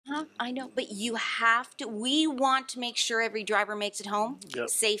I know, but you have to, we want to make sure every driver makes it home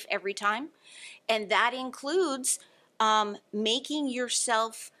safe every time. And that includes making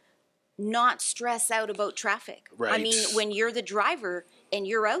yourself not stress out about traffic. Right. I mean, when you're the driver and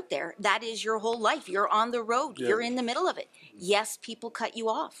you're out there, that is your whole life. You're on the road. You're in the middle of it. Yes, people cut you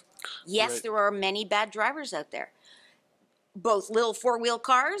off. Yes, there are many bad drivers out there. Both little four-wheel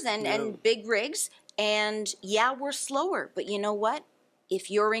cars and big rigs. And yeah, we're slower. But you know what?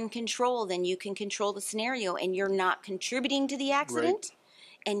 If you're in control, then you can control the scenario and you're not contributing to the accident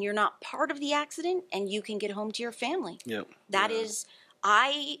and you're not part of the accident and you can get home to your family. That is,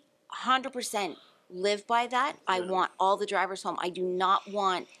 I 100% live by that. I want all the drivers home. I do not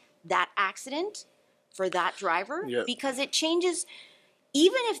want that accident for that driver because it changes.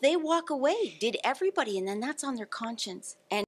 Even if they walk away, did everybody, and then that's on their conscience. And